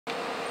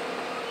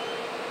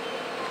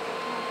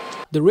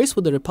The race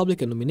for the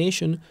Republican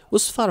nomination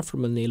was far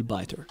from a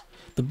nail-biter,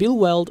 but Bill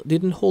Weld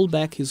didn't hold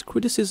back his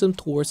criticism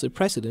towards the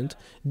president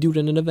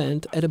during an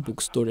event at a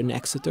bookstore in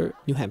Exeter,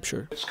 New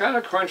Hampshire. It's kind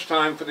of crunch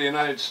time for the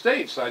United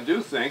States, I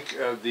do think,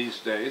 these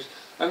days,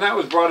 and that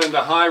was brought into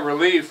high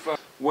relief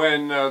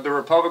when the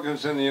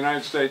Republicans in the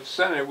United States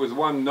Senate, with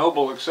one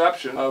noble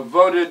exception,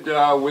 voted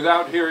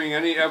without hearing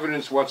any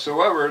evidence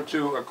whatsoever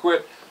to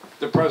acquit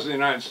the President of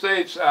the United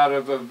States out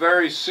of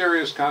very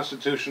serious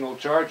constitutional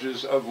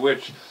charges of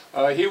which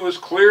he was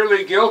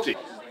clearly guilty.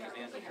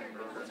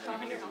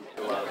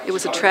 It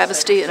was a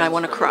travesty and I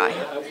want to cry.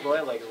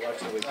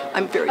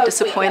 I'm very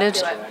disappointed.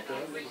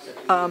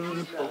 At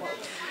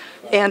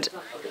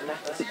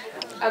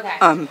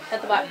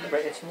the bottom.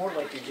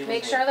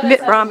 Make sure that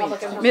Mitt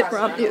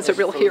Romney is a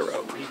real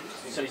hero.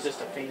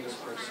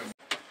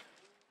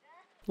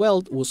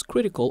 Weld was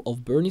critical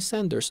of Bernie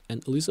Sanders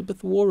and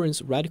Elizabeth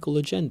Warren's radical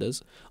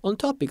agendas on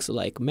topics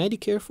like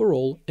Medicare for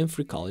all and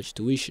free college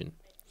tuition.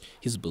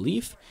 His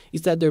belief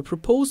is that their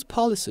proposed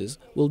policies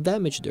will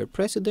damage their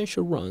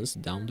presidential runs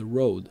down the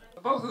road.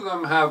 Both of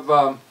them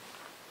have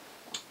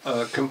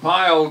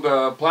compiled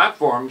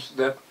platforms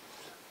that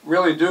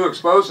really do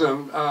expose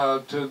them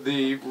to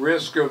the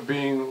risk of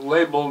being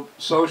labeled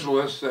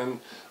socialist, and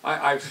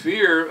I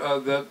fear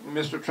that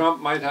Mr.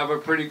 Trump might have a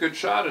pretty good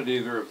shot at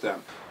either of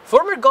them.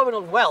 Former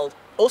Governor Weld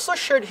also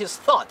shared his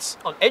thoughts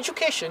on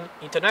education,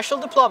 international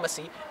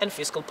diplomacy, and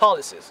fiscal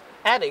policies,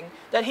 adding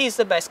that he is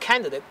the best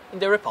candidate in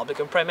the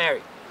Republican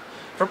primary.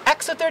 From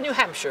Exeter, New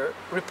Hampshire,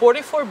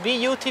 reporting for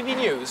BUTV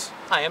News,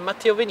 I am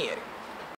Matteo Venieri.